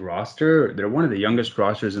Lions roster, they're one of the youngest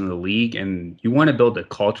rosters in the league, and you want to build a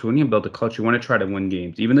culture. When you build a culture, you want to try to win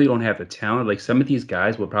games. Even though you don't have the talent, like some of these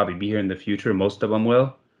guys will probably be here in the future. Most of them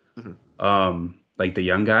will. Mm-hmm. Like the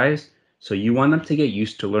young guys. So you want them to get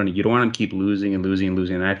used to learning. You don't want them to keep losing and losing and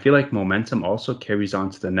losing. And I feel like momentum also carries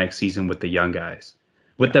on to the next season with the young guys.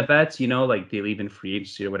 With the vets, like they leave in free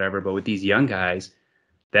agency or whatever. But with these young guys,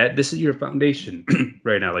 this is your foundation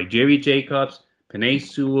right now. Like Jerry Jacobs, Penei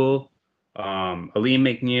Sewell, Aleem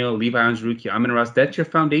McNeil, Levi Onwuzurike, Amon Ross. That's your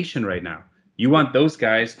foundation right now. You want those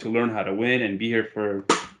guys to learn how to win and be here for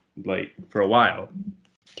a while.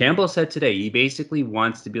 Campbell said today he basically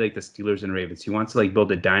wants to be like the Steelers and Ravens. He wants to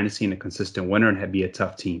build a dynasty and a consistent winner and be a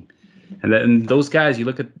tough team. And then those guys, you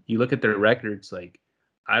look at their records. Like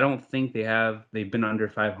I don't think they've been under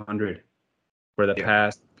 500 for the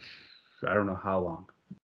past I don't know how long.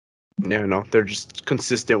 Yeah, no, they're just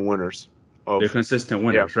consistent winners. They're consistent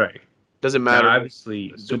winners, right? Doesn't matter. Now,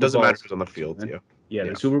 obviously, it doesn't matter who's on the field. Yeah,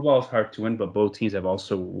 the Super Bowl is hard to win, but both teams have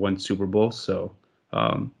also won Super Bowls. So,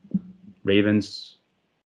 Ravens.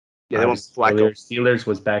 Yeah, they won Flacco. Steelers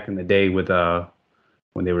was back in the day with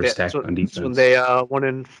when they were stacked on defense. That's when they won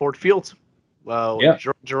in Ford Field.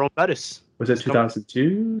 Jerome Bettis. Was it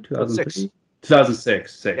 2002, 2003?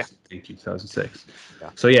 2006. Thank you, 2006. Yeah.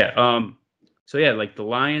 So yeah, like the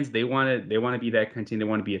Lions, they want to be that kind of team. They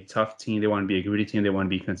want to be a tough team. They want to be a gritty team. They want to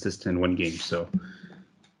be consistent in one game. So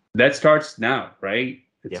that starts now, right?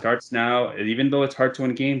 It starts now. Even though it's hard to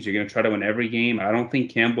win games, you're going to try to win every game. I don't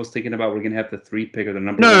think Campbell's thinking about we're going to have the 3 pick or the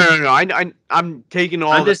number. No. I'm taking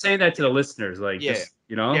all. I'm just saying that to the listeners, Yeah,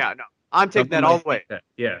 no. I'm taking that all the way.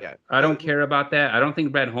 Yeah. I don't care about that. I don't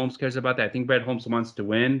think Brad Holmes cares about that. I think Brad Holmes wants to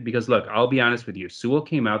win because, look, I'll be honest with you. Sewell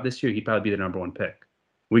came out this year. He'd probably be the number 1 pick.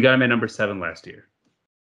 We got him at number 7 last year.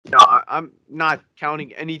 No, I'm not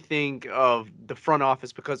counting anything of the front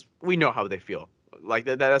office because we know how they feel. Like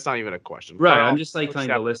that's not even a question. Right. I'm just telling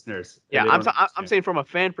the listeners. Yeah, I'm saying from a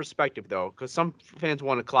fan perspective though, because some fans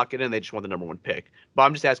want to clock it in, they just want the number 1 pick. But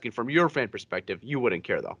I'm just asking from your fan perspective, you wouldn't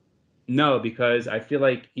care though. No, because I feel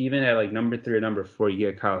like even at number 3 or number 4, you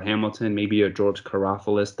get Kyle Hamilton, maybe a George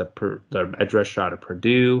Karafoulis, the edge rusher out of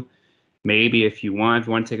Purdue. Maybe if you want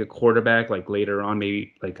to take a quarterback later on,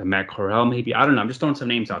 maybe a Matt Corral, maybe. I don't know. I'm just throwing some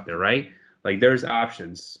names out there, right? There's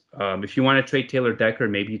options. If you want to trade Taylor Decker,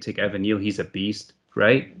 maybe you take Evan Neal. He's a beast,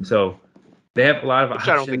 right? So they have a lot of options.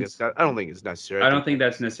 I don't think it's necessary. I don't think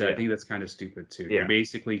that's necessary. Yeah. I think that's kind of stupid too. Yeah. You're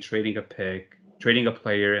basically trading a pick, trading a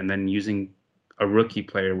player, and then using a rookie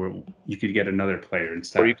player where you could get another player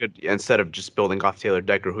instead. Or you could, instead of just building off Taylor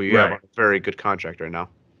Decker, who you have on a very good contract right now.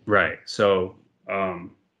 Right. So,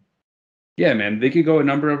 Yeah, man, they could go a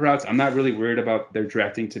number of routes. I'm not really worried about their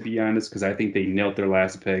drafting, to be honest, because I think they nailed their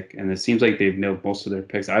last pick, and it seems like they've nailed most of their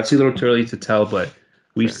picks. Obviously, a little too early to tell, but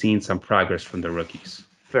we've seen some progress from the rookies.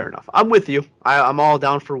 Fair enough. I'm with you. I'm all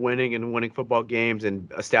down for winning and winning football games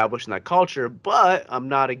and establishing that culture, but I'm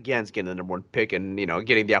not against getting the number one pick and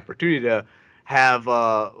getting the opportunity to have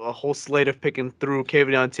a whole slate of picking through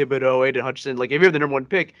Kayvon Thibodeau, Aiden Hutchinson. Like if you're the number one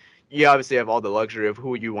pick, you obviously have all the luxury of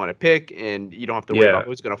who you want to pick, and you don't have to worry about Yeah.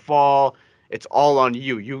 who's gonna fall. It's all on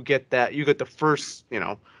you. You get that. You get the first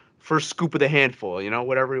scoop of the handful.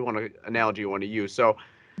 Whatever analogy you want to use. So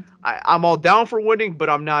I'm all down for winning, but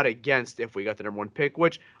I'm not against if we got the number one pick,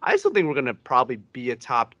 which I still think we're going to probably be a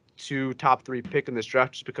top 2, top 3 pick in this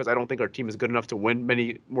draft just because I don't think our team is good enough to win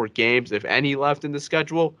many more games, if any, left in the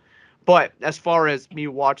schedule. But as far as me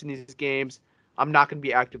watching these games, I'm not going to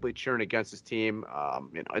be actively cheering against this team.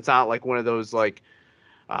 It's not like one of those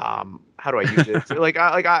how do I use it?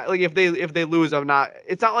 If they lose, I'm not.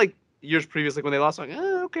 It's not like years previous, like when they lost, like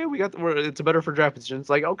okay, it's a better for draft position. It's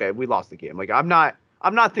like okay, we lost the game. Like I'm not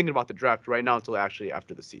thinking about the draft right now until actually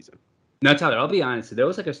after the season. Now, Tyler, I'll be honest. If there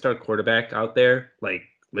was like a star quarterback out there, like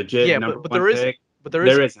legit Yeah, number but one there isn't. pick, But there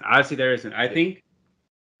there isn't. isn't. Honestly, there isn't. I think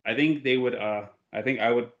they would. I think I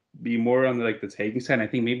would be more on the taking side. I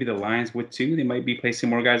think maybe the Lions would too. They might be placing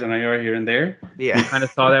more guys on IR here and there. Yeah. We kind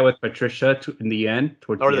of saw that with Patricia in the end,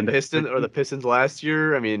 towards Or the the end Pistons, of or the Pistons last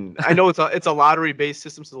year. I mean, I know it's a lottery based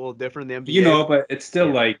system, so it's a little different than the NBA. but it's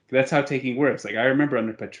still like that's how taking works. Like I remember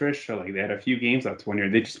under Patricia, like they had a few games left one year.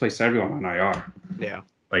 They just placed everyone on IR. Yeah.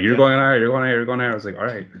 Like you're going on IR, you're going on IR, you're going on IR. I was like, all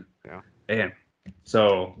right. Yeah. Damn.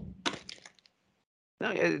 So.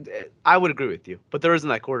 No, I would agree with you, but there isn't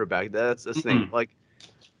that quarterback. That's the thing. Like,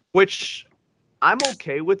 which I'm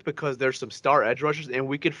okay with because there's some star edge rushers, and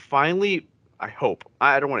we could finally. I hope.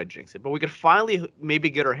 I don't want to jinx it, but we could finally maybe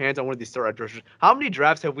get our hands on one of these star edge rushers. How many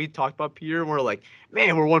drafts have we talked about, Pierre? And we're like,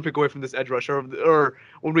 man, we're one pick away from this edge rusher, or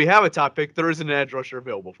when we have a top pick, there isn't an edge rusher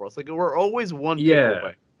available for us. Like we're always one pick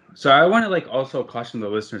away. So I want to also caution the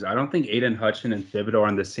listeners. I don't think Aiden Hutchinson and Thibodeau are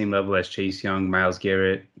on the same level as Chase Young, Myles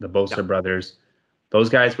Garrett, the Bosa brothers. Those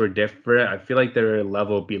guys were different. I feel like they're a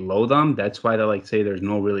level below them. That's why they say there's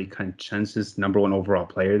no really consensus number one overall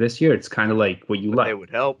player this year. It's kind of like what you like. They would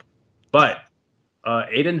help. But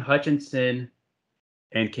Aiden Hutchinson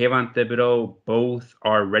and Kayvon Thibodeau both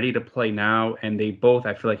are ready to play now, and they both,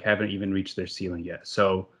 I feel like, haven't even reached their ceiling yet.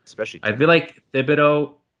 So I feel like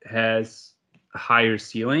Thibodeau has a higher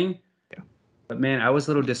ceiling. Yeah. But, man, I was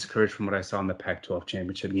a little discouraged from what I saw in the Pac-12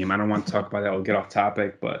 championship game. I don't want to talk about that. We'll get off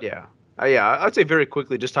topic, but... Yeah. I'd say very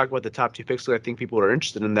quickly, just talk about the top 2 picks. I think people are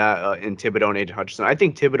interested in that, in Thibodeau and Aiden Hutchinson. I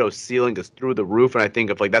think Thibodeau's ceiling is through the roof, and I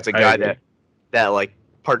think if that's a guy that like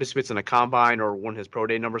participates in a combine or when his pro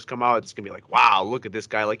day numbers come out, it's gonna be like, wow, look at this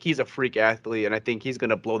guy. Like he's a freak athlete, and I think he's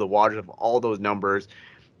gonna blow the waters of all those numbers.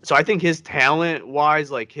 So I think his talent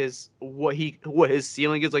wise, like what his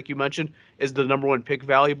ceiling is, like you mentioned, is the number one pick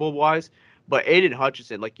valuable wise. But Aiden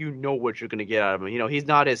Hutchinson, like what you're gonna get out of him. He's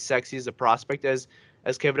not as sexy as a prospect as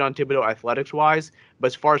Kayvon Thibodeau athletics wise, but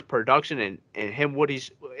as far as production and him what he's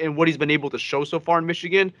been able to show so far in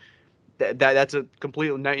Michigan, that's a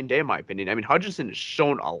completely night and day in my opinion. I mean, Hutchinson has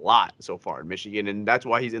shown a lot so far in Michigan, and that's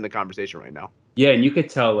why he's in the conversation right now. Yeah, and you could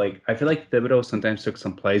tell, I feel like Thibodeau sometimes took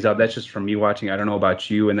some plays out. That's just from me watching. I don't know about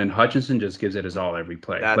you. And then Hutchinson just gives it his all every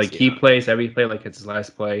play. He plays every play like it's his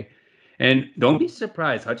last play. And don't be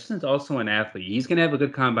surprised. Hutchinson's also an athlete. He's going to have a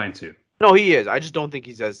good combine too. No, he is. I just don't think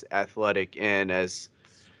he's as athletic and as,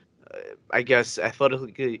 I guess,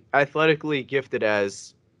 athletically gifted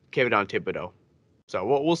as Kayvon Thibodeau. So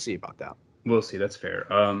we'll see about that. We'll see. That's fair.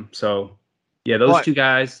 Those two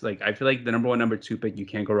guys, I feel like the number one, number 2 pick, you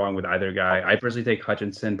can't go wrong with either guy. I personally take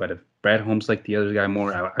Hutchinson, but if Brad Holmes liked the other guy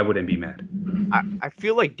more, I wouldn't be mad. I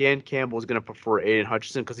feel like Dan Campbell is going to prefer Aiden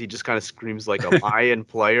Hutchinson because he just kind of screams like a Lion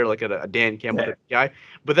player, like a Dan Campbell guy.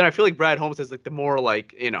 But then I feel like Brad Holmes has the more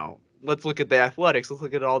let's look at the athletics. Let's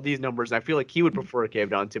look at all these numbers. And I feel like he would prefer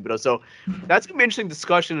Kayvon Thibodeau. So that's going to be an interesting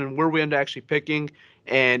discussion and where we end up actually picking.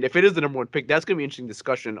 And if it is the number one pick, that's going to be an interesting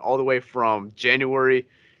discussion all the way from January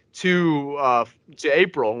to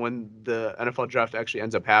April when the NFL draft actually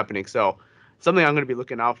ends up happening. So something I'm going to be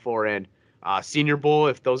looking out for. And Senior Bowl,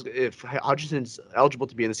 if Hutchinson's eligible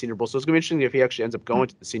to be in the Senior Bowl. So it's going to be interesting if he actually ends up going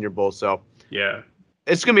to the Senior Bowl. So yeah,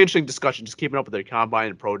 it's going to be an interesting discussion, just keeping up with their combine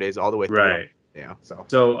and pro days all the way through. Right. Yeah.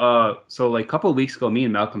 So a couple of weeks ago, me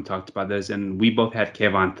and Malcolm talked about this, and we both had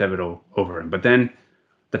Kayvon Thibodeau over him. But then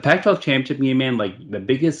the Pac-12 championship game, man, the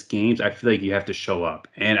biggest games, I feel like you have to show up.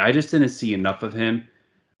 And I just didn't see enough of him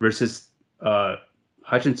versus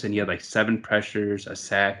Hutchinson. He had 7 pressures, a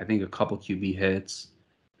sack, I think a couple QB hits.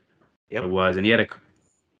 Yep. It was. And he had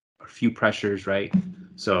a few pressures, right?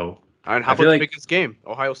 So And how I feel about the like biggest game?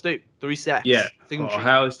 Ohio State, 3 sacks. yeah, Single machine.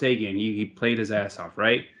 Ohio State game. He played his ass off,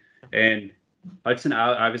 right? And Hudson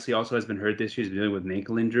obviously also has been hurt this year. He's been dealing with an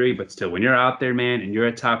ankle injury, but still, when you're out there, man, and you're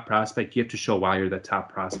a top prospect, you have to show why you're the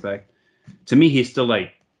top prospect. To me, he's still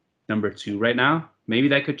like number 2 right now. Maybe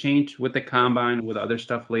that could change with the combine, with other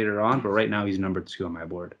stuff later on, but right now he's number 2 on my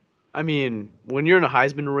board. I mean, when you're in a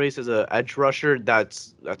Heisman race as an edge rusher,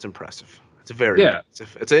 that's impressive. It's very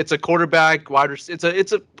impressive. It's a quarterback, wide receiver.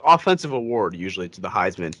 It's a offensive award usually to the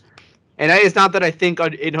Heisman. And it's not that I think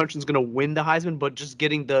Aiden Hutchinson's going to win the Heisman, but just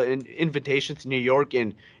getting the invitation to New York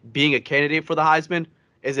and being a candidate for the Heisman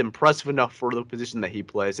is impressive enough for the position that he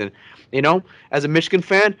plays. And, as a Michigan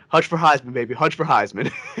fan, Hutch for Heisman, baby. Hutch for Heisman.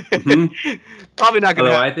 Mm-hmm. Probably not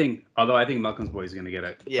going to happen. Although I think Malcolm's boy is going to get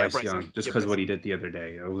it. Yeah, Bryce Young, just because what he did the other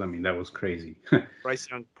day. I mean, that was crazy. Bryce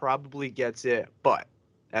Young probably gets it, but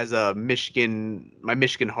as a my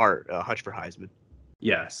Michigan heart, Hutch for Heisman.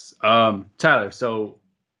 Yes. Tyler, so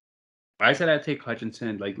I said I'd take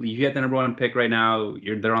Hutchinson. Like, you had the number 1 pick right now.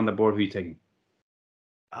 They're on the board. Who are you taking?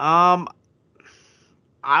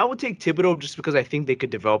 I would take Thibodeau just because I think they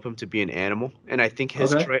could develop him to be an animal, and I think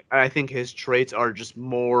his his traits are just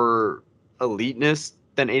more eliteness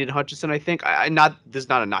than Aiden Hutchinson. I think this is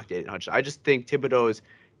not a knock to Aiden Hutchinson. I just think Thibodeau's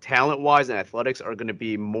talent-wise and athletics are going to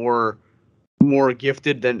be more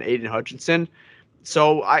gifted than Aiden Hutchinson.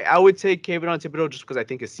 So I would take Kayvon Thibodeau just because I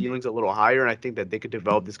think his ceiling's a little higher, and I think that they could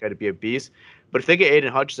develop this guy to be a beast. But if they get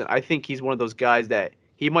Aiden Hutchinson, I think he's one of those guys that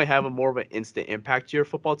he might have a more of an instant impact to your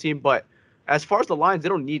football team. But as far as the Lions, they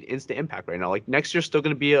don't need instant impact right now. Like, next year's still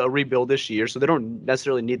going to be a rebuild this year, so they don't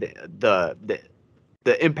necessarily need the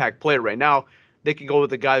impact player right now. They could go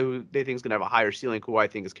with the guy who they think is going to have a higher ceiling, who I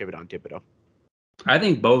think is Kayvon Thibodeau. I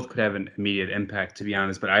think both could have an immediate impact, to be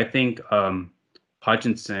honest. But I think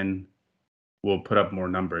Hutchinson will put up more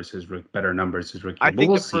numbers, better numbers his rookie. I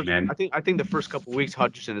think I think the first couple of weeks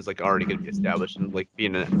Hutchinson is already going to be established and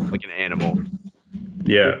being an animal.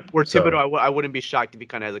 Yeah. Where Thibodeau, I wouldn't be shocked if he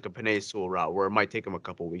kind of has a Panay Sewell route where it might take him a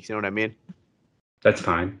couple of weeks. You know what I mean? That's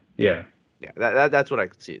fine. Yeah. Yeah, that's what I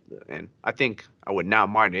could see. And I think I would not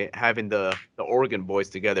mind it having the Oregon boys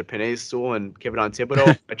together, Panay Sewell and Kayvon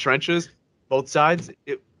Thibodeau at trenches, both sides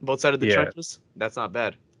of the trenches. That's not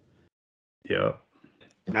bad. Yeah.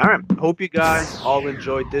 All right. Hope you guys all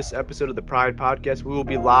enjoyed this episode of the Pride Podcast. We will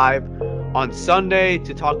be live on Sunday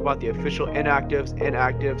to talk about the official inactives and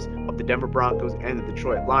actives of the Denver Broncos and the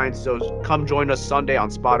Detroit Lions. So come join us Sunday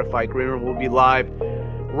on Spotify. Green Room will be live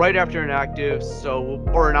right after inactives,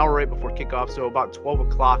 or an hour right before kickoff. So about 12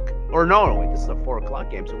 o'clock. Or no, wait, this is a 4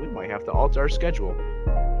 o'clock game, so we might have to alter our schedule.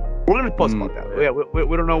 We're going to post about that. Yeah,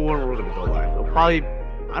 we don't know when we're going to go live. It'll probably,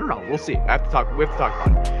 I don't know. We'll see. We have to talk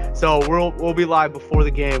about it. So we'll be live before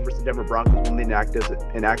the game versus the Denver Broncos when the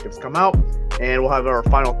inactives come out, and we'll have our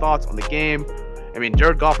final thoughts on the game. I mean,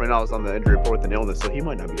 Jared Goff right now is on the injury report with an illness, so he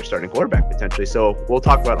might not be your starting quarterback potentially. So we'll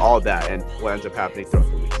talk about all of that and what ends up happening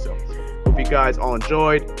throughout the week. So hope you guys all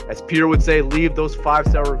enjoyed. As Peter would say, leave those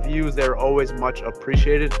 5-star reviews. They're always much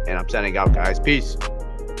appreciated. And I'm signing out, guys. Peace.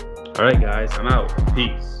 All right, guys. I'm out.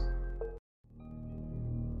 Peace.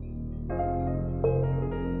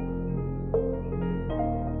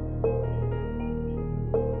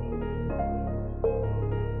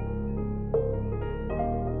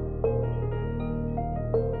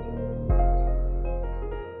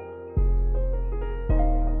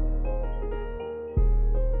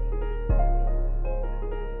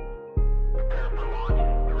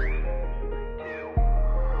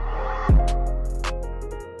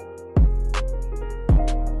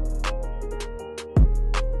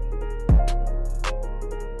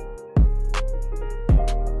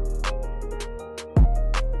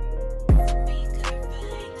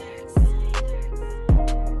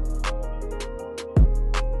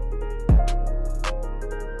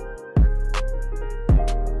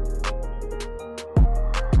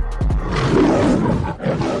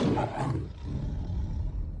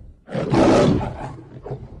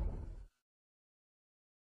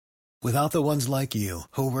 Without the ones like you,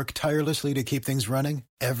 who work tirelessly to keep things running,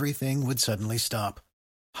 everything would suddenly stop.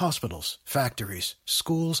 Hospitals, factories,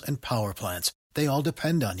 schools, and power plants, they all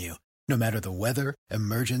depend on you. No matter the weather,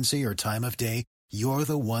 emergency, or time of day, you're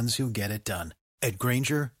the ones who get it done. At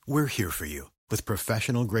Grainger, we're here for you with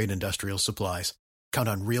professional-grade industrial supplies. Count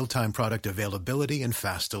on real-time product availability and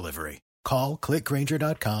fast delivery. Call, click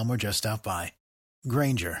Grainger.com, or just stop by.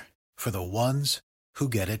 Grainger, for the ones who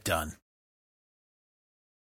get it done.